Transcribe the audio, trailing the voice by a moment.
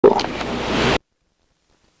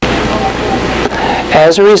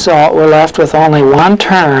As a result, we're left with only one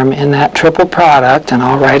term in that triple product, and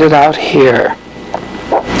I'll write it out here.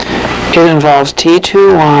 It involves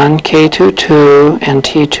T21, K22, and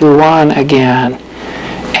T21 again,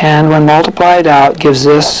 and when multiplied out gives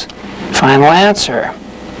this final answer.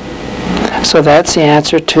 So that's the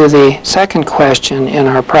answer to the second question in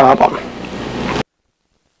our problem.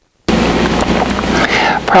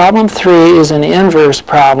 Problem 3 is an inverse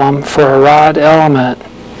problem for a rod element.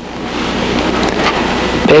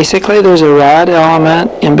 Basically, there's a rod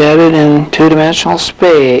element embedded in two-dimensional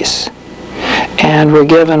space, and we're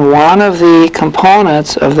given one of the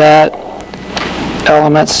components of that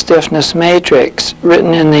element's stiffness matrix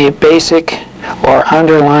written in the basic or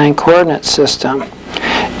underlying coordinate system.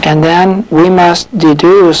 And then we must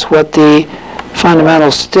deduce what the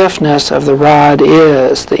fundamental stiffness of the rod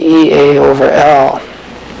is, the EA over L.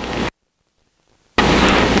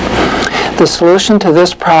 The solution to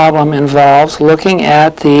this problem involves looking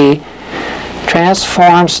at the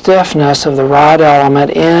transformed stiffness of the rod element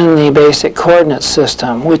in the basic coordinate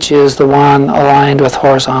system, which is the one aligned with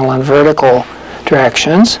horizontal and vertical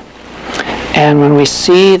directions. And when we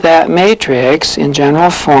see that matrix in general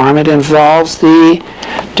form, it involves the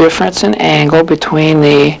difference in angle between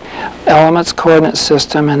the element's coordinate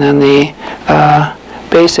system and then the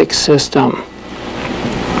basic system.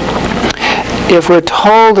 If we're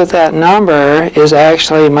told that that number is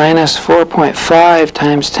actually minus 4.5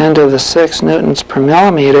 times 10 to the 6 newtons per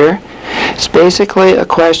millimeter, it's basically a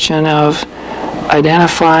question of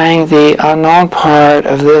identifying the unknown part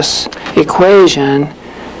of this equation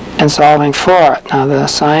and solving for it. Now the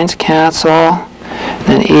signs cancel,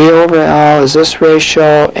 then E over L is this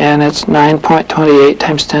ratio, and it's 9.28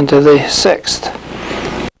 times 10 to the 6th.